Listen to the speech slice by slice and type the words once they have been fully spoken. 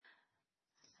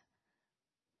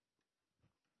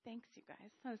Thanks, you guys.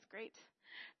 That was great.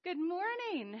 Good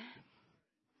morning.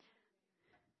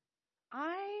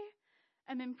 I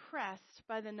am impressed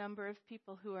by the number of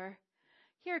people who are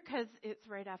here because it's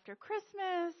right after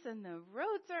Christmas and the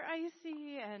roads are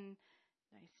icy and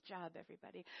nice job,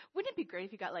 everybody. Wouldn't it be great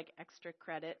if you got like extra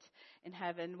credit in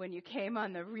heaven when you came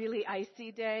on the really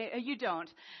icy day? You don't.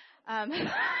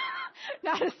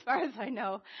 Not as far as I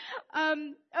know.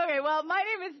 Okay, well, my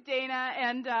name is Dana,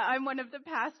 and I'm one of the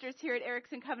pastors here at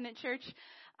Erickson Covenant Church.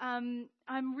 I'm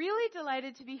really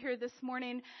delighted to be here this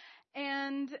morning.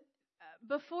 And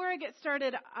before I get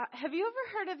started, have you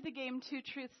ever heard of the game Two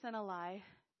Truths and a Lie?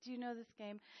 Do you know this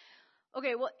game?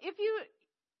 Okay, well,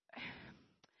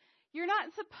 you're not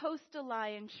supposed to lie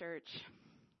in church,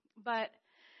 but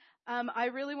I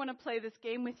really want to play this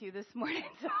game with you this morning.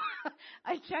 So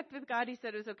I checked with God. He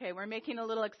said it was okay. We're making a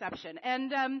little exception.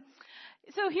 And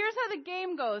so here's how the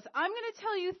game goes. I'm going to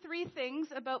tell you 3 things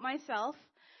about myself,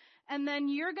 and then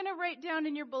you're going to write down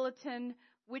in your bulletin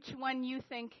which one you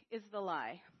think is the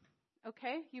lie.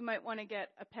 Okay? You might want to get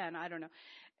a pen. I don't know.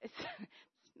 It's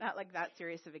not like that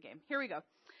serious of a game. Here we go.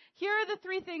 Here are the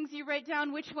 3 things. You write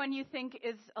down which one you think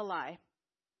is a lie.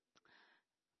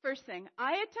 First thing,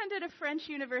 I attended a French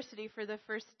university for the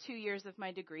first 2 years of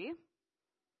my degree.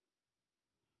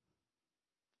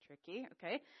 Tricky,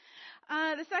 okay.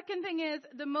 The second thing is,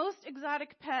 the most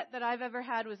exotic pet that I've ever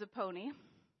had was a pony.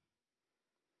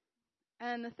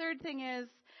 And the third thing is,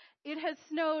 it has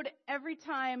snowed every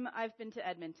time I've been to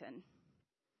Edmonton.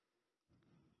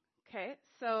 Okay,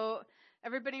 so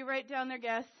everybody write down their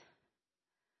guess.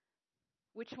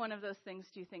 Which one of those things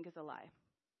do you think is a lie?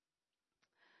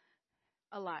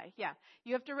 A lie, yeah.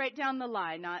 You have to write down the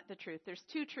lie, not the truth. There's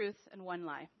 2 truths and 1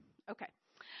 lie. Okay.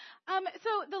 So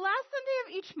the last Sunday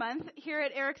of each month here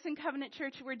at Erickson Covenant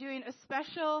Church, we're doing a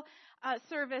special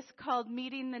service called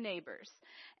Meeting the Neighbors.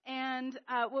 And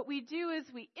what we do is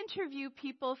we interview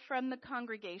people from the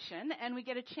congregation, and we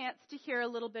get a chance to hear a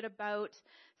little bit about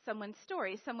someone's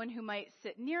story, someone who might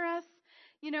sit near us,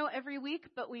 every week,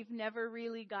 but we've never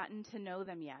really gotten to know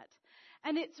them yet.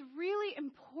 And it's really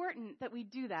important that we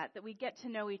do that we get to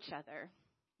know each other.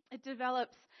 It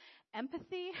develops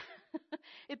empathy.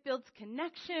 It builds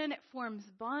connection. It forms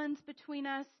bonds between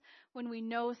us when we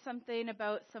know something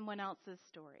about someone else's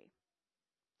story.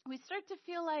 We start to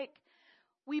feel like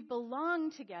we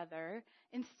belong together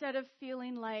instead of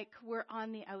feeling like we're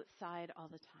on the outside all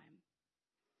the time.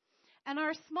 And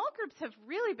our small groups have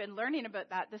really been learning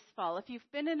about that this fall. If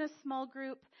you've been in a small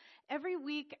group, every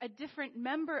week a different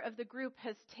member of the group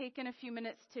has taken a few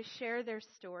minutes to share their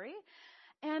story.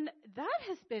 And that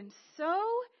has been so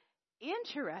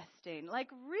interesting, like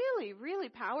really, really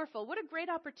powerful. What a great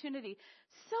opportunity.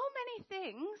 So many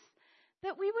things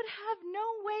that we would have no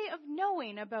way of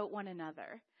knowing about one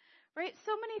another, right?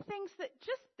 So many things that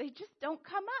they just don't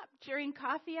come up during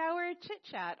coffee hour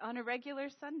chit-chat on a regular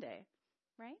Sunday,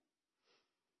 right?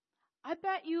 I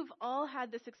bet you've all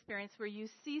had this experience where you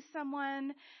see someone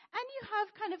and you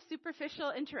have kind of superficial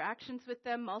interactions with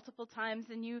them multiple times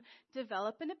and you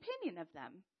develop an opinion of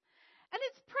them. And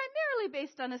it's primarily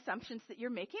based on assumptions that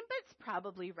you're making, but it's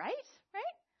probably right?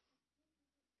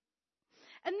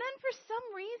 And then for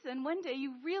some reason, one day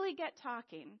you really get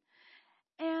talking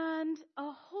and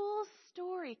a whole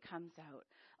story comes out,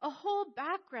 a whole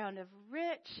background of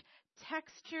rich,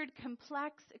 textured,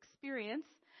 complex experience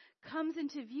comes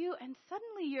into view, and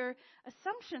suddenly your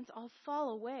assumptions all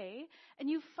fall away, and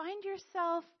you find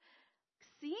yourself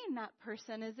seeing that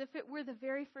person as if it were the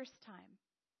very first time.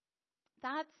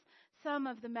 That's some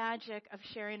of the magic of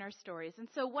sharing our stories. And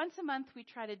so once a month we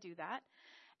try to do that.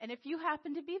 And if you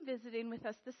happen to be visiting with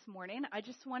us this morning, I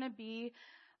just want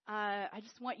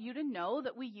you to know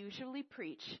that we usually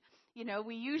preach.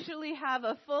 We usually have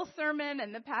a full sermon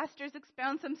and the pastors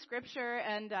expound some scripture,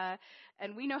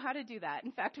 and we know how to do that.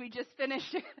 In fact, we just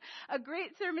finished a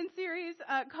great sermon series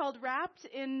called Wrapped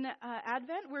in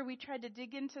Advent, where we tried to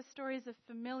dig into stories of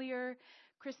familiar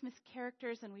Christmas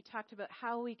characters, and we talked about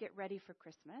how we get ready for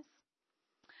Christmas.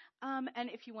 And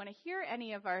if you want to hear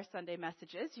any of our Sunday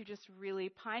messages, you're just really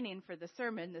pining for the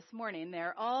sermon this morning.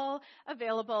 They're all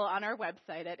available on our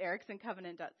website at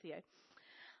ericksoncovenant.ca.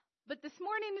 But this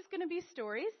morning is going to be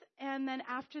stories, and then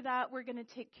after that we're going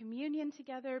to take communion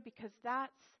together, because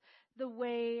that's the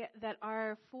way that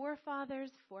our forefathers,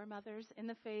 foremothers in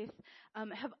the faith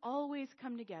have always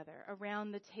come together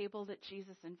around the table that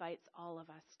Jesus invites all of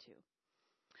us to.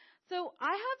 So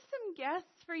I have some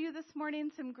guests for you this morning,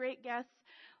 some great guests.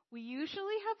 We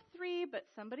usually have 3, but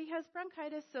somebody has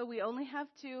bronchitis, so we only have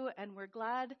 2, and we're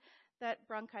glad that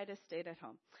bronchitis stayed at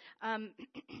home.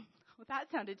 Well,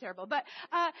 that sounded terrible. But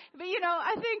I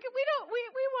think we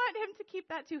want him to keep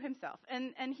that to himself,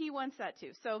 and he wants that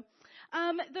too. So,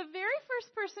 the very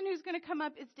first person who's going to come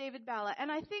up is David Bala,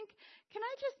 and I think, can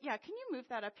you move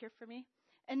that up here for me?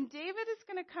 And David is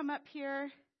going to come up here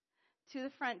to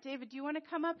the front. David, do you want to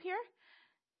come up here?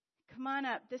 Come on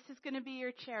up. This is going to be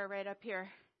your chair right up here.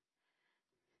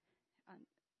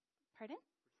 Pardon?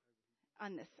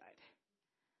 On this side.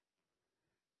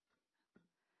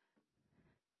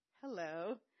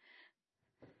 Hello.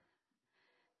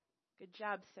 Good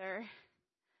job, sir.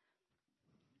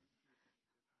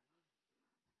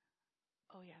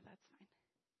 Oh, yeah, that's fine.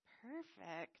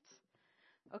 Perfect.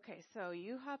 Okay, so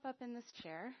you hop up in this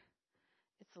chair.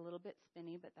 It's a little bit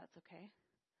spinny, but that's okay.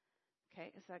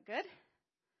 Okay, is that good?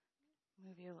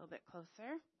 Move you a little bit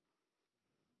closer.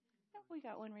 Oh, we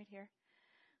got one right here.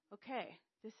 Okay,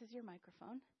 this is your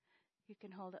microphone. You can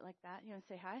hold it like that. You want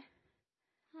to say hi?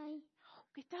 Hi. Oh,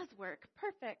 it does work.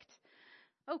 Perfect.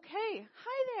 Okay,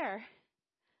 hi there.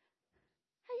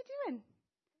 How you doing?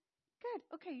 Good.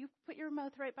 Okay, you put your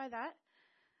mouth right by that.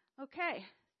 Okay.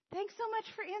 Thanks so much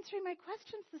for answering my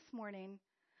questions this morning.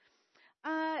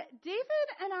 David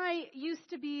and I used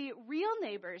to be real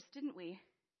neighbors, didn't we?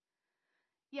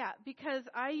 Yeah, because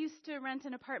I used to rent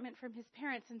an apartment from his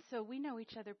parents, and so we know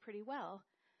each other pretty well,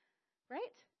 right?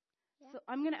 Yeah. So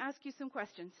I'm going to ask you some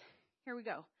questions. Here we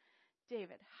go.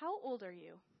 David, how old are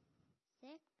you?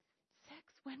 6. 6.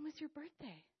 When was your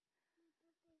birthday?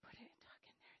 Put it, talk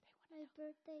in there. They want My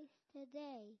birthday's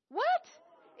today. What?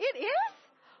 It is?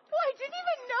 Oh, I didn't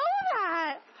even know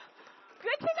that.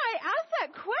 Good thing I asked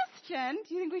that question.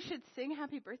 Do you think we should sing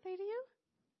happy birthday to you?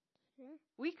 Sure.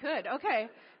 We could. Okay.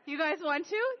 You guys want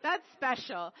to? That's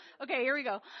special. Okay, here we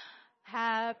go.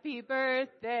 Happy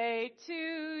birthday to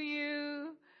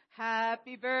you.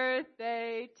 Happy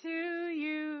birthday to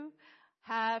you.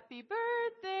 Happy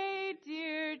birthday,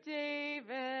 dear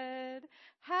David.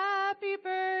 Happy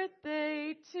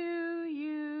birthday to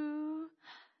you.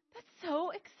 That's so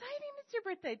exciting. It's your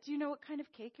birthday. Do you know what kind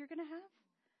of cake you're going to have?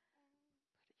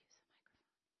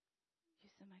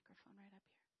 Use the microphone right up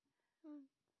here.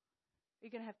 Are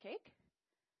you going to have cake?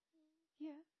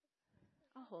 Yeah.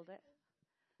 I'll hold it.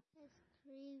 It's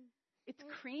cream. It's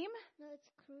cream? No, it's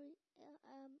cream.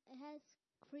 It has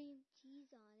cream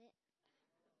cheese on it.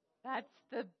 That's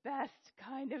the best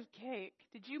kind of cake.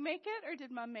 Did you make it or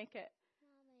did Mom make it?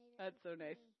 Mom made it. That's so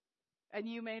nice. And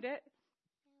you made it?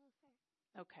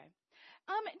 Yeah. Okay.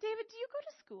 David, do you go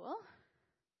to school?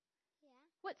 Yeah.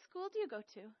 What school do you go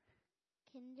to?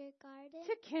 Kindergarten.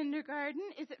 To kindergarten.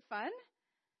 Is it fun?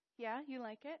 Yeah, you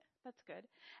like it? That's good.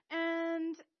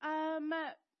 And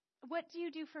what do you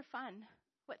do for fun?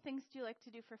 What things do you like to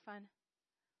do for fun?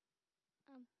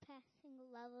 Passing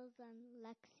levels on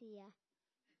Lexia.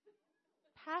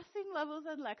 Passing levels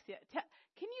on Lexia.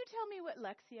 Can you tell me what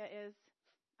Lexia is?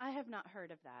 I have not heard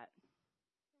of that.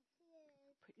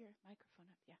 Put your microphone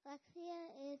up, yeah.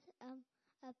 Lexia is a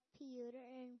computer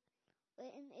and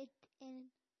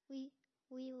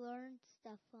we learn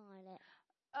stuff on it.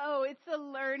 Oh, it's a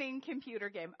learning computer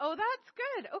game. Oh, that's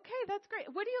good. Okay, that's great.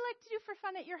 What do you like to do for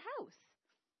fun at your house?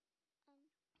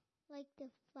 Like to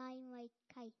fly my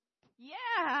kite.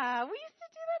 Yeah, we used to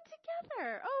do that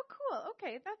together. Oh, cool.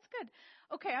 Okay, that's good.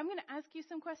 Okay, I'm going to ask you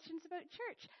some questions about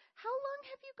church. How long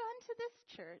have you gone to this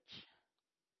church?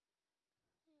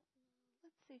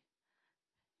 Let's see.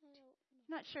 I don't know.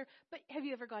 Not sure. But have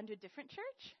you ever gone to a different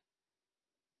church?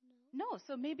 No. No,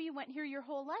 so maybe you went here your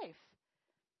whole life.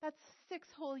 That's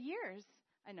 6 whole years.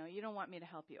 I know, you don't want me to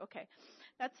help you. Okay,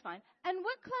 that's fine. And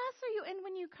what class are you in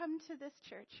when you come to this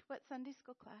church? What Sunday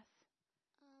school class?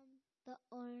 The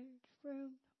orange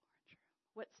room.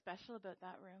 What's special about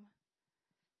that room?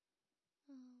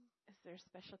 Oh. Is there a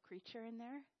special creature in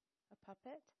there? A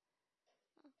puppet?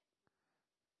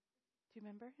 Do you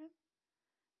remember him?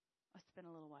 Oh, it's been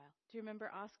a little while. Do you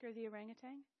remember Oscar the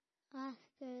orangutan?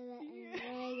 Oscar the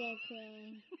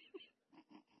orangutan.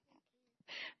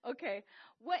 Okay.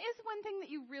 What is one thing that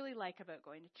you really like about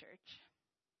going to church?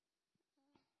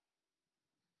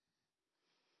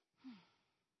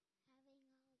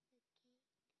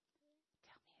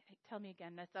 Tell me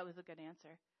again. That was a good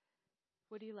answer.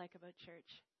 What do you like about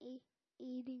church?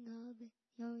 Eating all the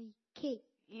yummy cake.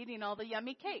 Eating all the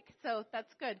yummy cake. So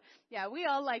that's good. Yeah, we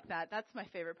all like that. That's my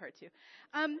favorite part too.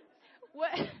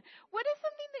 What is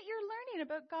something that you're learning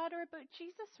about God or about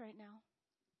Jesus right now?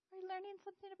 Are you learning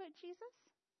something about Jesus?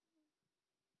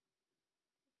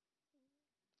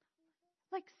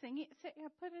 Like singing? Yeah,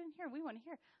 put it in here. We want to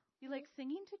hear. You like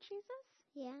singing to Jesus?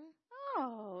 Yeah.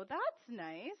 Oh, that's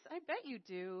nice. I bet you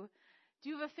do. Do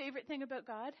you have a favorite thing about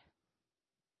God?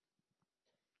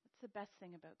 Let's the best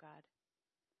thing about God?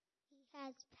 He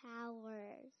has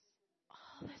powers.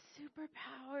 Oh, the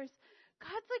superpowers.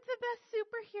 God's like the best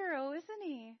superhero, isn't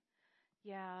he?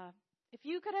 Yeah. If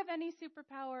you could have any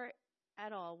superpower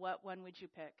at all, what one would you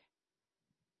pick?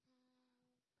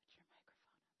 Put your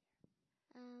microphone up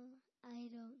here. I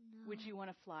don't know. Would you want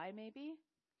to fly, maybe?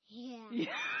 Yeah.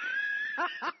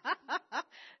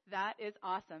 That is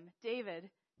awesome. David,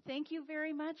 thank you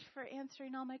very much for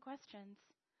answering all my questions.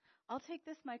 I'll take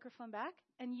this microphone back,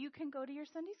 and you can go to your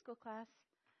Sunday school class.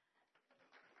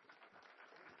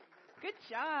 Good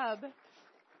job.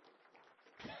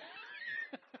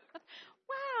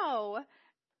 Wow.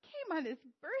 Came on his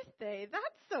birthday.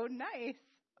 That's so nice.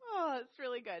 Oh, it's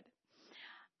really good.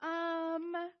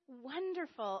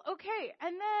 Wonderful. Okay,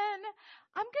 and then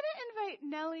I'm going to invite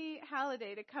Nellie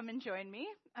Halliday to come and join me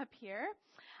up here.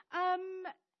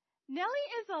 Nellie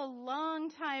is a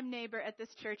longtime neighbor at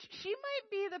this church. She might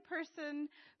be the person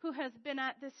who has been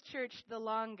at this church the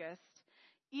longest,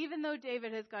 even though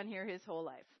David has gone here his whole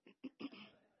life.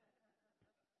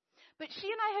 But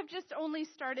she and I have just only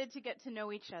started to get to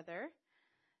know each other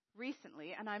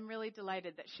recently, and I'm really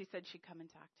delighted that she said she'd come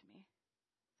and talk to me.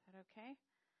 Is that okay?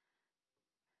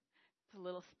 It's a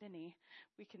little spinny.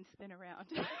 We can spin around.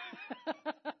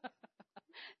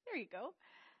 There you go.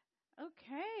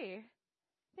 Okay.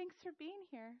 Thanks for being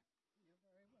here. You're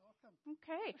very welcome.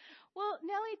 Okay. Well,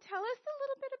 Nellie, tell us a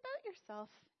little bit about yourself,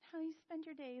 how you spend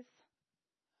your days.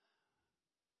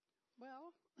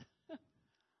 Well,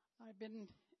 I've been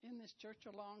in this church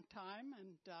a long time,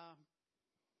 and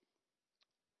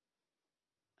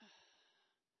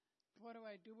what do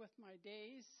I do with my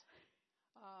days?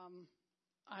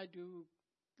 I do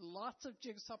lots of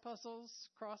jigsaw puzzles,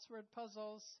 crossword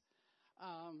puzzles.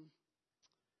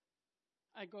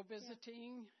 I go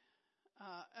visiting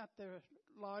at the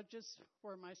lodges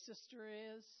where my sister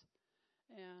is,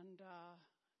 and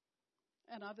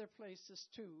other places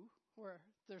too, where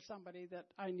there's somebody that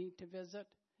I need to visit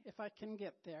if I can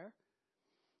get there.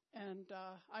 And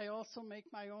I also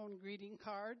make my own greeting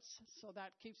cards, so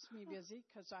that keeps me busy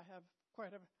because I have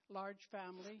quite a large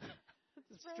family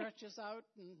that stretches out,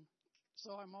 and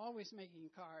so I'm always making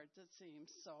cards, it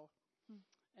seems. So,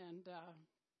 and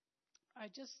I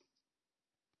just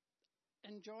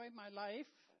enjoy my life,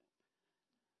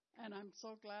 and I'm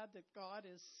so glad that God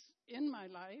is in my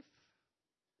life.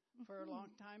 For a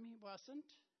long time he wasn't,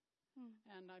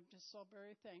 and I'm just so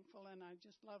very thankful, and I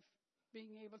just love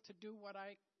being able to do what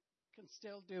I can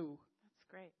still do. That's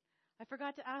great. I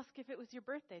forgot to ask if it was your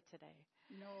birthday today.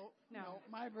 No,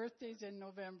 my birthday's in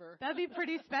November. That'd be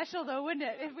pretty special, though, wouldn't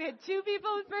it? If we had two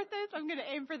people with birthdays, I'm going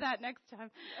to aim for that next time.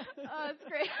 Oh, that's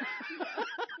great.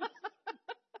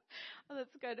 Oh,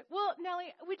 that's good. Well,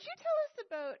 Nellie, would you tell us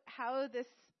about how this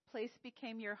place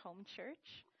became your home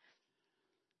church?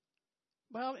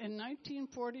 Well, in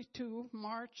 1942,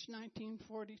 March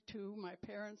 1942, my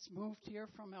parents moved here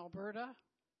from Alberta,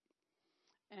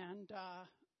 and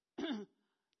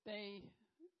they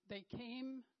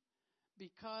came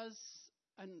because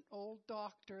an old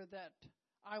doctor that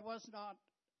I was not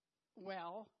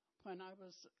well when I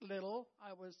was little.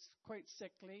 I was quite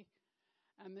sickly,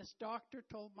 and this doctor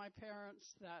told my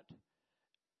parents that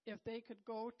if they could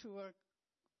go to a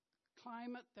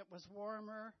climate that was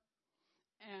warmer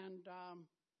and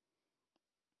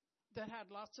that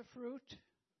had lots of fruit,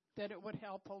 that it would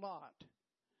help a lot.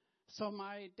 So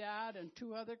my dad and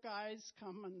two other guys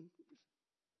come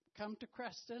to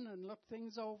Creston and look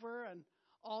things over, and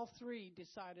all three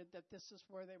decided that this is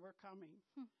where they were coming.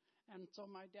 And so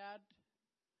my dad,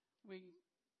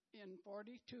 in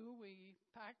 42, we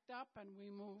packed up and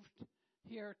we moved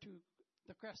here to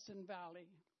the Creston Valley.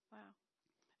 Wow.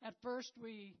 At first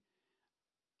we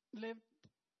lived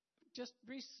just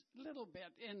a little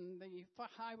bit in the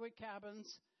highway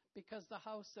cabins, because the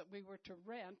house that we were to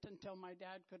rent until my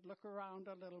dad could look around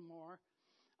a little more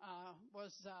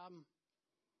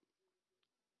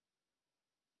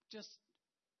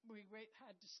we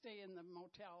had to stay in the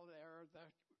motel there, or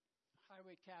the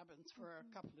highway cabins, for a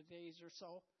couple of days or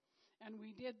so, and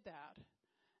we did that.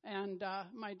 And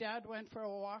my dad went for a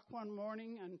walk one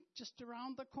morning, and just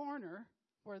around the corner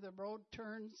where the road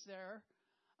turns there,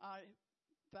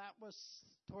 that was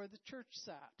where the church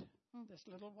sat, this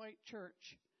little white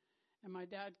church. And my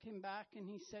dad came back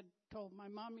and told my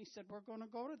mom, he said, we're going to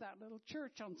go to that little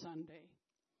church on Sunday.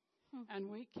 And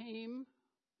we came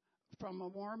from a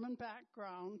Mormon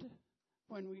background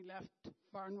when we left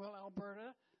Barnwell,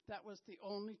 Alberta. That was the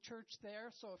only church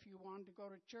there. So if you wanted to go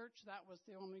to church, that was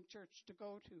the only church to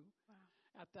go to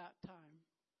at that time.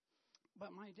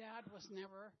 But my dad was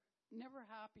never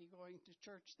happy going to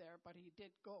church there, but he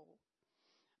did go.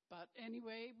 But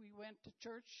anyway, we went to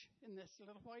church in this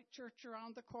little white church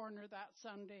around the corner that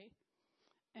Sunday.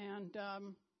 And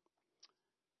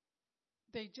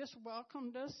they just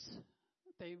welcomed us.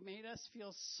 They made us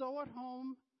feel so at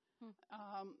home.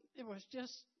 It was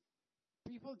just,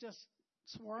 people just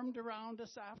swarmed around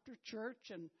us after church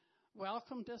and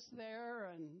welcomed us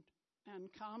there and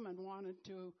come and wanted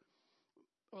to.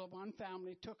 Well, one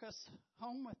family took us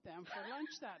home with them for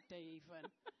lunch that day even,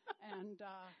 and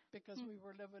because we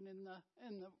were living in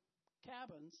the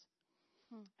cabins,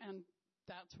 and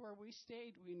that's where we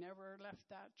stayed. We never left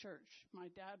that church. My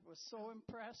dad was so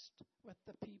impressed with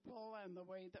the people and the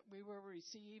way that we were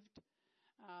received,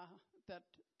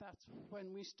 that's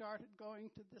when we started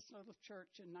going to this little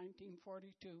church in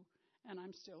 1942, and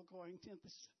I'm still going to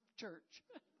this church.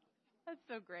 That's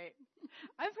so great.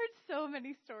 I've heard so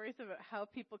many stories about how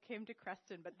people came to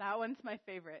Creston, but that one's my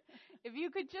favorite. If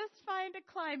you could just find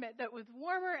a climate that was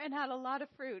warmer and had a lot of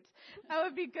fruit, that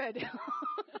would be good.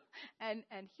 and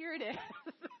here it is.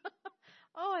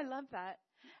 Oh, I love that.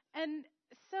 And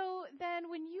so then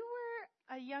when you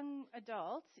were a young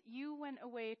adult, you went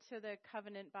away to the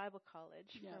Covenant Bible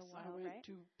College Yes, for a while, I went right?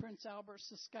 to Prince Albert,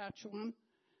 Saskatchewan,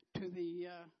 to the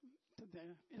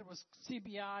it was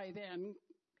CBI then,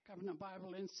 Covenant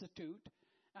Bible Institute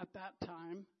at that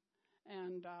time,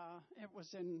 and it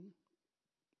was in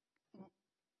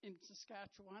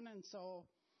Saskatchewan, and so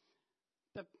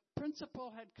the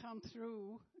principal had come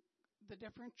through the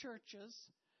different churches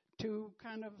to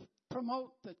kind of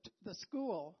promote the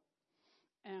school,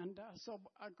 and so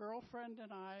a girlfriend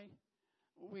and I,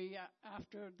 we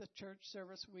after the church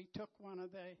service, we took one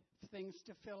of the things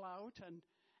to fill out,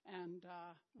 and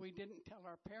we didn't tell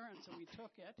our parents, and we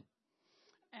took it.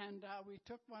 And we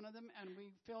took one of them, and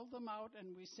we filled them out,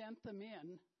 and we sent them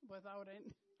in without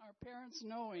our parents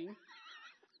knowing.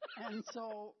 And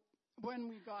so when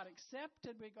we got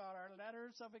accepted, we got our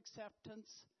letters of acceptance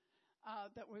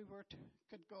that we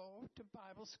could go to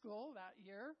Bible school that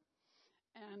year.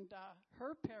 And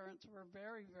her parents were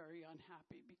very, very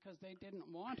unhappy because they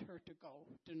didn't want her to go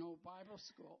to no Bible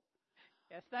school.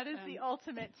 Yes, that is the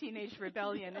ultimate teenage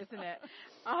rebellion, isn't it?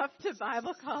 Off to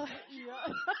Bible college.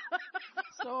 Yeah.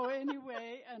 So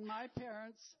anyway, and my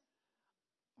parents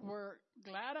were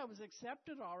glad I was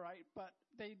accepted all right, but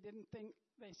they didn't think,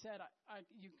 they said,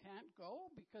 you can't go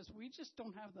because we just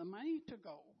don't have the money to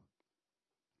go.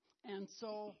 And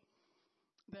so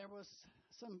there was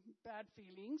some bad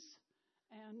feelings,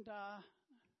 and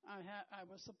I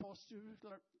was supposed to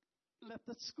let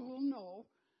the school know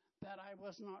that I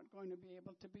was not going to be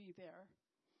able to be there.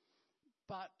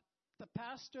 But the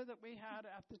pastor that we had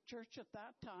at the church at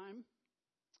that time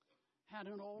had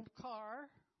an old car.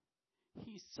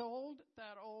 He sold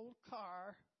that old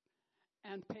car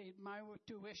and paid my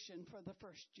tuition for the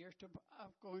first year of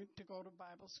going to go to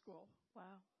Bible school.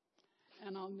 Wow.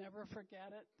 And I'll never forget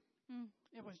it.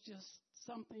 It was just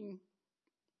something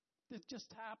that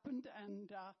just happened,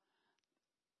 and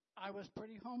I was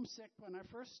pretty homesick when the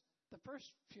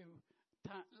first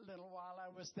little while I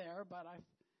was there, but I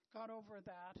got over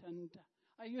that, and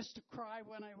I used to cry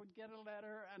when I would get a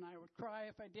letter, and I would cry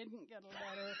if I didn't get a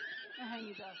letter,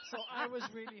 and so I was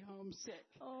really homesick.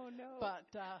 Oh, no. But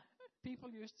people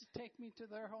used to take me to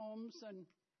their homes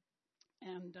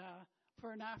and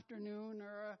for an afternoon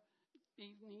or a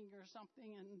evening or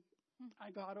something, and I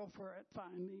got over it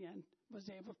finally and was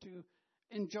able to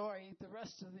enjoy the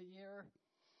rest of the year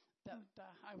that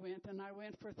I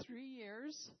went for 3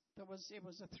 years. It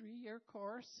was a 3-year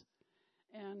course,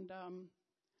 and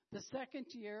the second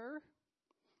year,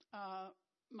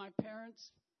 my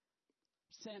parents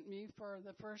sent me for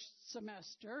the first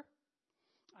semester.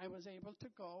 I was able to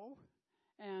go,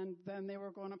 and then they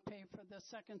were going to pay for the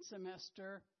second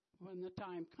semester when the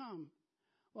time come.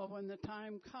 Well, when the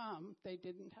time come, they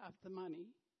didn't have the money,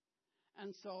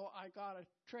 and so I got a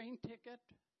train ticket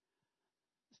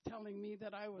telling me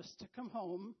that I was to come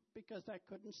home because I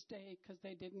couldn't stay because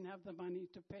they didn't have the money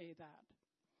to pay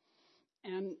that.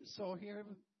 And so here,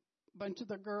 a bunch of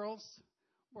the girls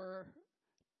were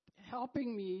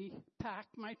helping me pack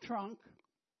my trunk.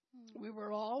 We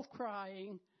were all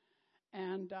crying,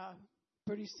 and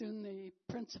pretty soon the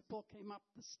principal came up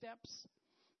the steps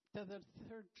to the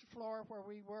third floor where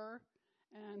we were,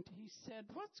 and he said,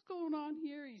 "What's going on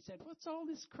here?" He said, "What's all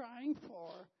this crying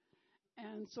for?"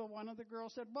 And so one of the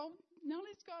girls said, "Well,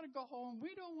 Nellie's got to go home.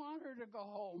 We don't want her to go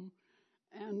home."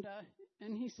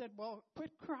 And he said, "Well,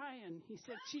 quit crying." He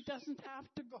said, "She doesn't have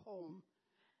to go home."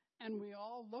 And we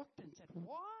all looked and said,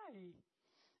 "Why?"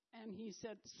 And he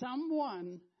said,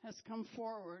 "Someone has come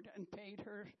forward and paid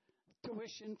her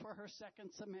tuition for her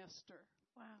second semester."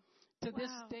 Wow. To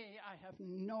this Wow. day, I have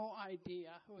no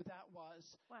idea who that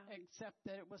was, Wow. except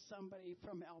that it was somebody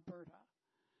from Alberta.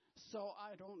 So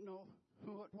I don't know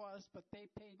who it was, but they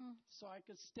paid so I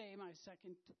could stay my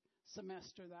second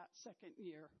semester that second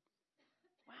year.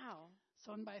 Wow.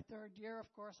 So in my third year,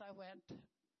 of course, I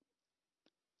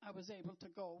was able to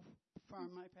go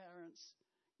from my parents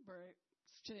were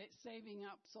saving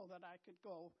up so that I could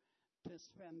go to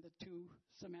spend the 2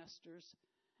 semesters,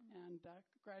 and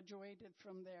graduated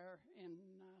from there in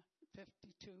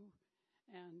 52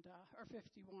 and or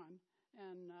 51,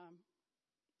 and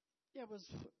it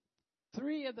was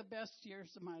 3 of the best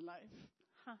years of my life.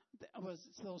 Huh. That was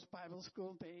those Bible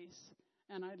school days,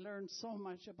 and I learned so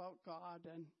much about God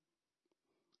and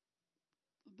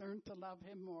learned to love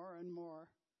Him more and more.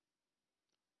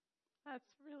 That's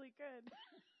really good.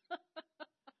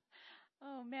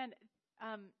 Oh, man.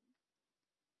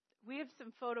 We have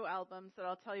some photo albums that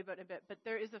I'll tell you about in a bit, but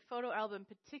there is a photo album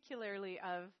particularly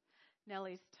of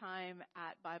Nellie's time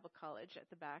at Bible College at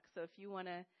the back. So if you want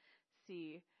to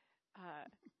see,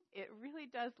 it really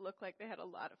does look like they had a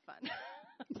lot of fun.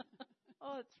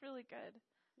 Oh, it's really good.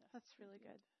 Yes, That's really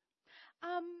good.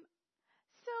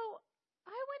 So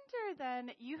I wonder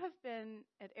then, you have been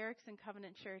at Erickson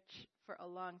Covenant Church for a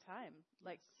long time,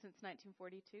 like since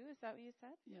 1942. Is that what you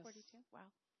said? Yes. 42?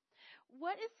 Wow.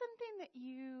 What is something that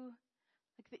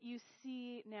you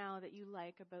see now that you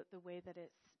like about the way that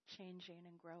it's changing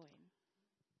and growing?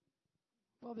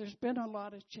 Well, there's been a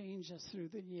lot of changes through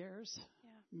the years,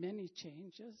 Yeah. many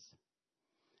changes,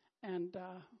 and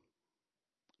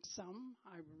some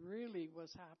I really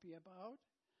was happy about.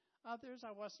 Others I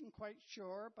wasn't quite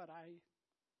sure, but I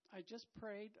just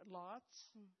prayed lots.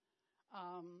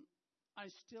 I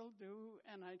still do,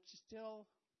 and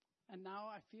and now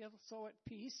I feel so at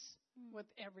peace with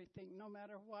everything, no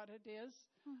matter what it is.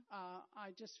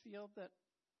 I just feel that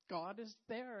God is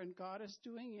there and God is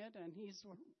doing it, and He's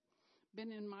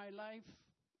been in my life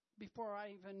before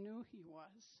I even knew He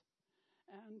was.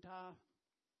 And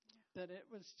that it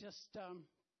was just,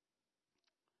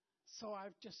 so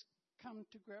I've just come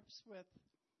to grips with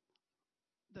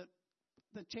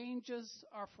the changes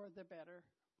are for the better.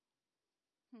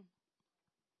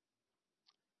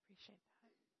 Appreciate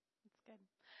that. That's good.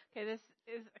 Okay, this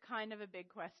is kind of a big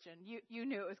question. You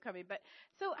knew it was coming, but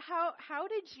so how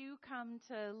did you come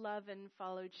to love and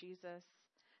follow Jesus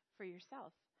for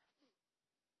yourself?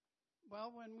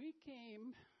 Well, when we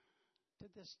came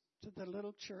to the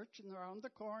little church and around the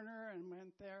corner and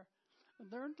went there, I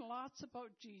learned lots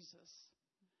about Jesus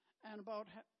and about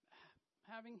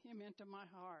having Him into my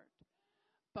heart.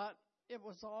 But it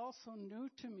was also new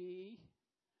to me,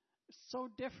 so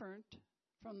different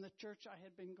from the church I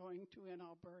had been going to in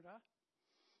Alberta.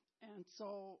 And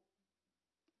so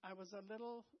I was a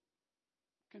little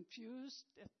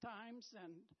confused at times,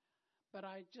 but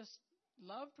I just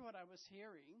loved what I was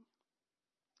hearing.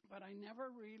 But I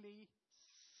never really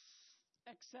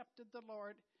accepted the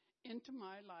Lord into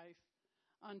my life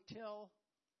until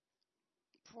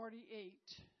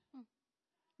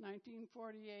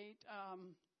 1948.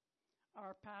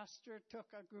 Our pastor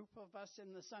took a group of us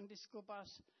in the Sunday school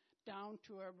bus down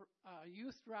to a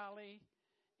youth rally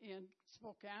in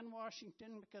Spokane,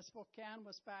 Washington, because Spokane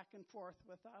was back and forth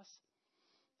with us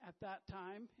at that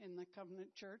time in the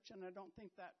Covenant Church, and I don't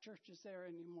think that church is there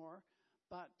anymore.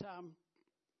 But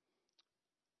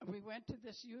we went to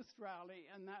this youth rally,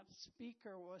 and that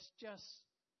speaker was just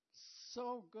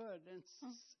so good and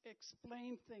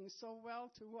explained things so well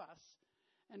to us.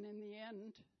 And in the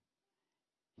end,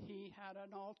 he had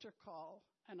an altar call,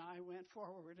 and I went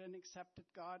forward and accepted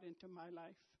God into my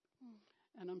life.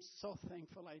 And I'm so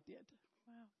thankful I did.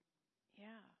 Wow.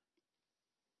 Yeah.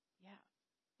 Yeah.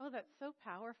 Oh, that's so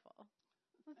powerful.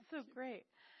 That's so great.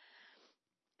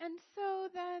 And so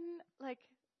then,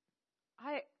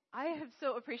 I have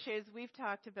so appreciated, as we've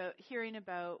talked about, hearing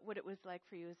about what it was like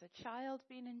for you as a child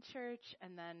being in church,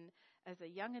 and then as a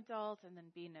young adult, and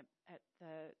then being at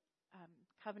the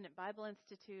Covenant Bible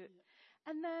Institute. Yeah.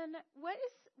 And then what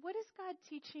is God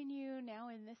teaching you now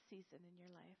in this season in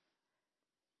your life?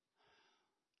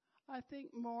 I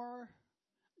think more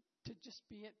to just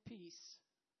be at peace,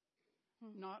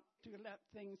 not to let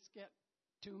things get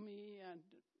to me. And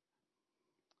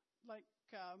like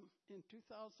in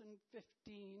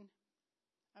 2015,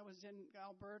 I was in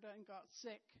Alberta and got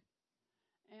sick.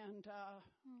 And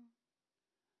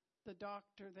the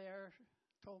doctor there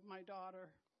told my daughter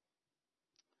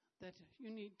that you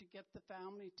need to get the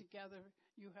family together.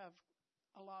 You have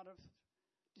a lot of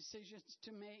decisions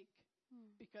to make,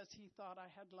 because he thought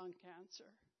I had lung cancer.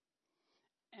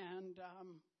 And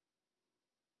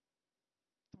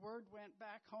the word went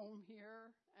back home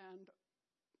here, and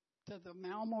to the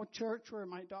Malmo church where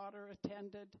my daughter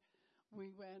attended. We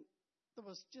went. There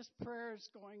was just prayers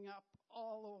going up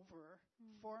all over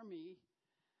for me.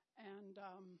 And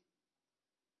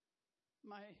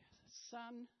my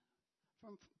son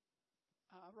from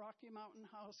Rocky Mountain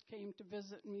House came to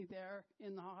visit me there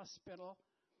in the hospital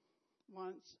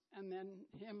once, and then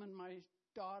him and my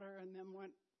daughter and them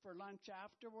went for lunch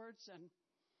afterwards, and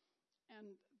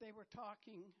they were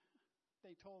talking.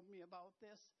 They told me about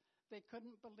this. They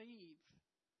couldn't believe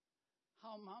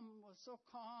how Mom was so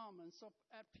calm and so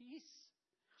at peace.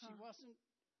 She wasn't.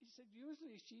 He said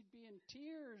usually she'd be in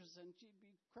tears and she'd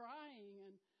be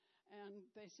crying, and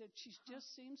they said she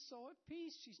just seems so at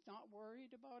peace. She's not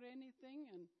worried about anything,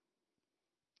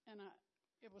 and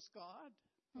it was God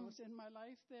who was in my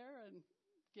life there and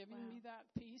giving me that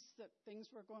peace that things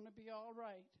were going to be all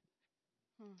right.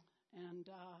 And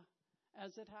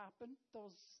as it happened,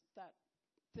 that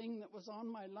thing that was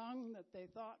on my lung that they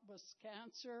thought was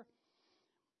cancer,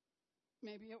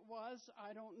 maybe it was,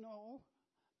 I don't know,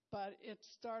 but it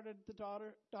started. The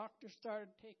doctor started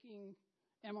taking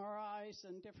MRIs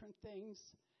and different things,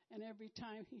 and every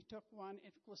time he took one,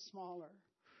 it was smaller.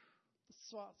 The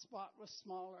spot was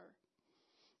smaller.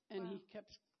 And he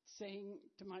kept saying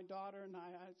to my daughter and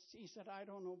he said, I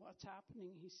don't know what's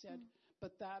happening. He said,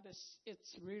 but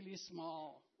it's really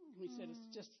small. He said,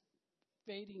 it's just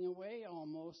fading away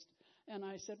almost. And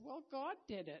I said, well, God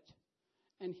did it.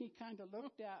 And he kind of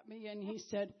looked at me and he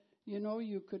said,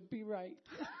 you could be right.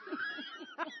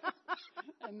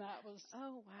 And that was,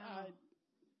 I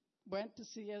went to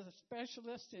see a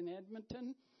specialist in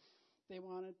Edmonton. They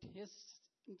wanted his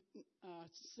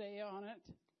say on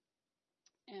it.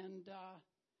 And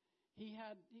he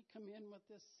come in with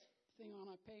this thing on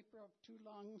a paper of 2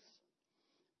 lungs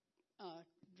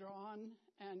drawn,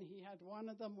 and he had one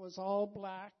of them was all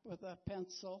black with a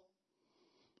pencil.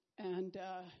 And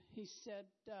he said,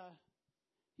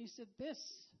 this,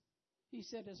 he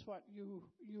said, is what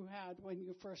you had when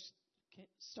you first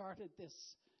started this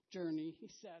journey, he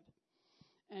said.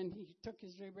 And he took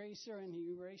his eraser and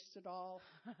he erased it all.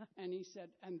 And he said,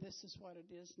 and this is what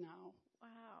it is now.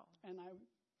 Wow. And I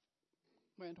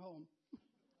went home.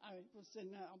 I was in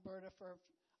Alberta for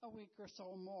a week or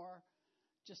so more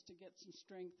just to get some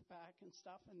strength back and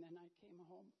stuff, and then I came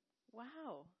home.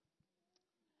 Wow.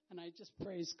 And I just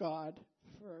praise God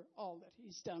for all that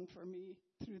he's done for me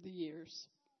through the years.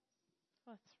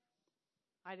 Well,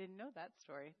 I didn't know that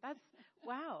story. That's,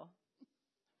 wow.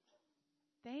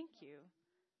 Thank you.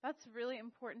 That's really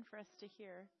important for us to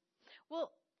hear.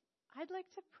 Well, I'd like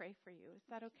to pray for you. Is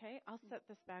that okay? I'll set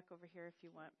this back over here if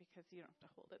you want, because you don't have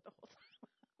to hold it the whole time.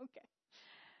 Okay.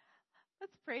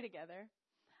 Let's pray together.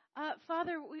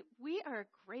 Father, we are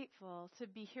grateful to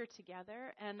be here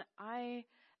together, and I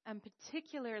am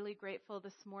particularly grateful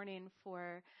this morning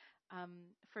for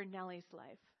Nellie's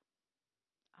life.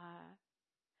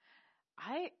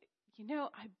 I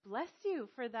bless you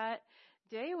for that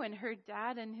day when her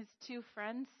dad and his 2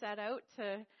 friends set out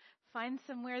to find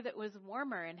somewhere that was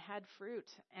warmer and had fruit,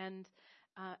 and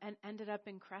ended up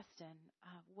in Creston.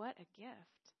 What a gift.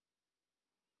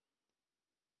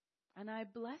 And I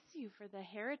bless you for the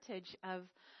heritage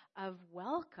of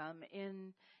welcome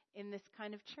in this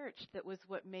kind of church that was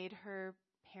what made her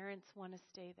parents want to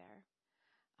stay there.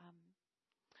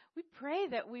 We pray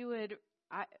that we would,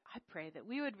 I pray that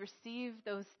we would receive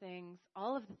those things,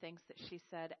 all of the things that she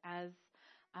said, as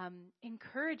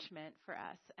encouragement for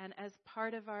us and as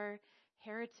part of our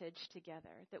heritage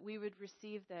together, that we would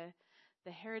receive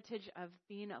the heritage of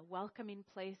being a welcoming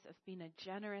place, of being a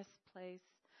generous place,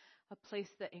 a place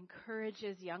that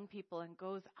encourages young people and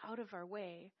goes out of our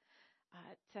way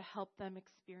to help them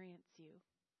experience you.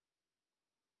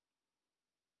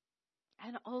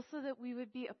 And also that we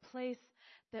would be a place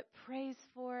that prays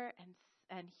for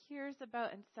and hears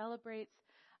about and celebrates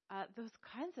those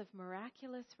kinds of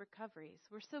miraculous recoveries.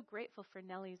 We're so grateful for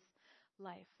Nellie's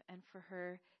life and for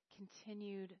her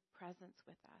continued presence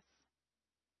with us.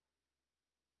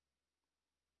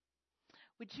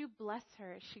 Would you bless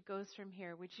her as she goes from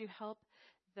here? Would you help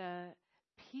the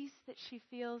peace that she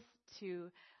feels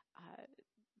to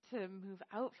move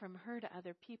out from her to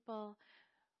other people?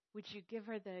 Would you give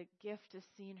her the gift of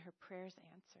seeing her prayers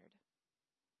answered?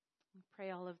 We pray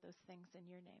all of those things in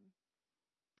your name.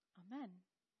 Amen.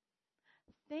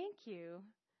 Thank you.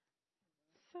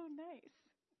 So nice.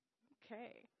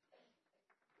 Okay.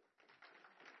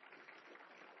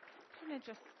 I'm going to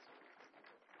just,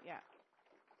 yeah.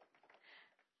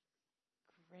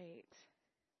 Great.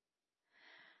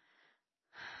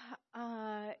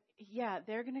 Yeah,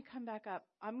 they're going to come back up.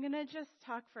 I'm going to just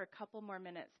talk for a couple more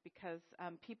minutes because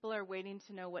people are waiting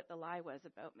to know what the lie was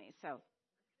about me. So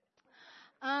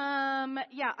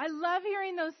Yeah, I love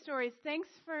hearing those stories. Thanks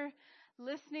for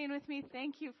listening with me.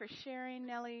 Thank you for sharing,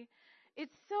 Nellie.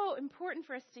 It's so important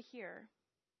for us to hear.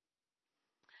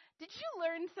 Did you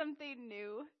learn something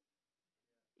new?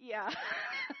 Yeah.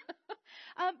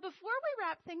 Before we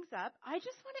wrap things up, I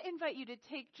just want to invite you to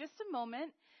take just a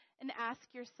moment and ask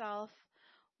yourself,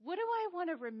 what do I want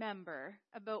to remember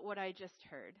about what I just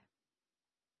heard?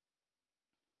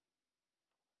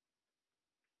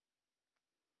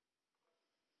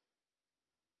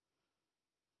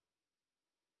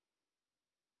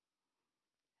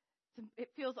 It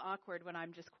feels awkward when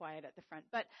I'm just quiet at the front,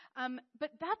 but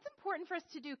that's important for us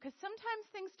to do because sometimes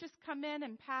things just come in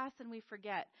and pass and we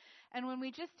forget. And when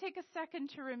we just take a second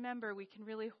to remember, we can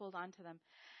really hold on to them.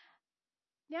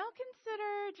 Now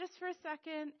consider just for a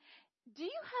second, do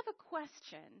you have a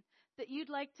question that you'd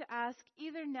like to ask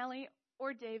either Nellie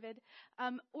or David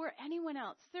or anyone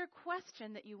else? Is there a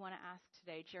question that you want to ask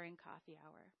today during coffee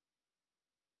hour?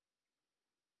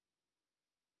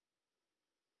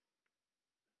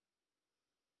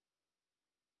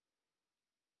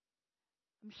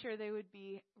 I'm sure they would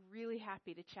be really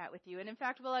happy to chat with you. And in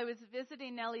fact, while I was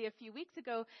visiting Nellie a few weeks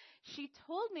ago, she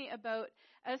told me about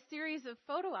a series of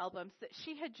photo albums that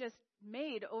she had just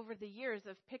made over the years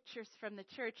of pictures from the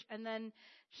church, and then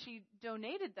she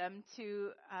donated them to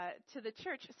the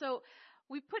church. So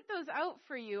we put those out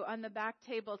for you on the back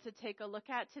table to take a look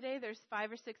at today. There's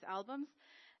 5 or 6 albums,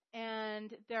 and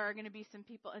there are going to be some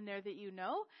people in there that you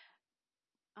know.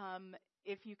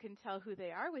 If you can tell who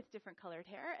they are with different colored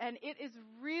hair. And it is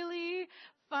really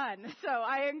fun. So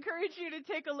I encourage you to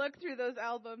take a look through those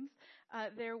albums.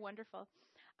 They're wonderful.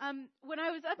 When I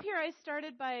was up here, I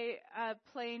started by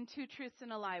playing Two Truths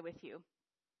and a Lie with you.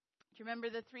 Do you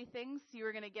remember the 3 things? You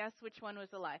were going to guess which one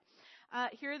was a lie.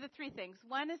 Here are the 3 things.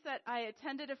 One is that I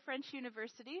attended a French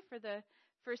university for the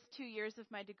first 2 years of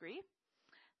my degree.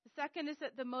 The second is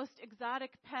that the most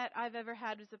exotic pet I've ever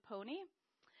had was a pony.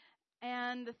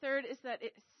 And the third is that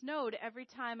it snowed every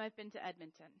time I've been to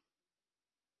Edmonton.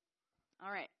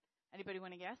 All right. Anybody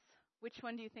want to guess? Which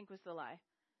one do you think was the lie?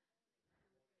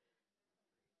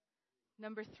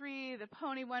 Number 3, the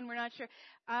pony one, we're not sure.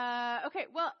 Okay,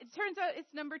 well, it turns out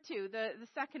it's number 2, the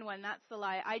second one. That's the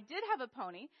lie. I did have a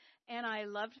pony, and I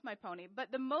loved my pony.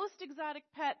 But the most exotic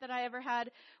pet that I ever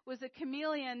had was a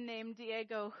chameleon named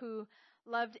Diego who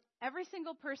loved every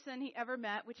single person he ever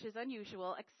met, which is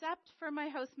unusual, except for my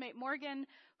housemate Morgan,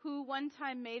 who one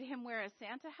time made him wear a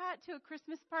Santa hat to a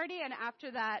Christmas party, and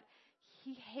after that,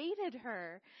 he hated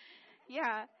her.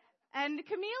 Yeah. And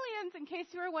chameleons, in case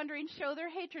you were wondering, show their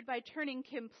hatred by turning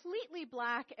completely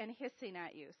black and hissing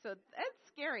at you. So that's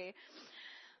scary.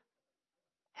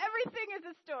 Everything is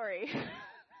a story.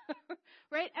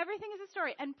 Right? Everything is a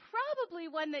story. And probably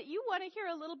one that you want to hear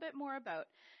a little bit more about.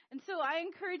 And so I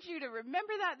encourage you to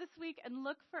remember that this week and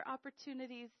look for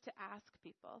opportunities to ask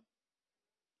people.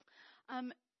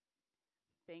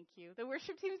 Thank you. The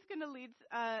worship team is going to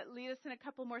lead us in a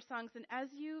couple more songs. And as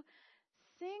you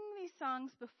sing these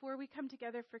songs before we come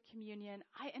together for communion,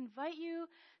 I invite you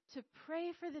to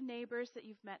pray for the neighbors that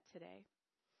you've met today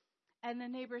and the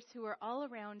neighbors who are all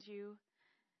around you.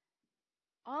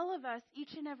 All of us,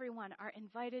 each and every one, are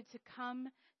invited to come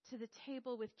to the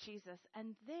table with Jesus.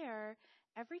 And there,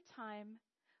 every time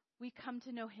we come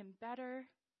to know him better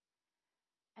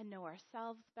and know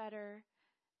ourselves better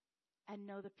and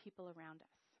know the people around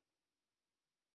us.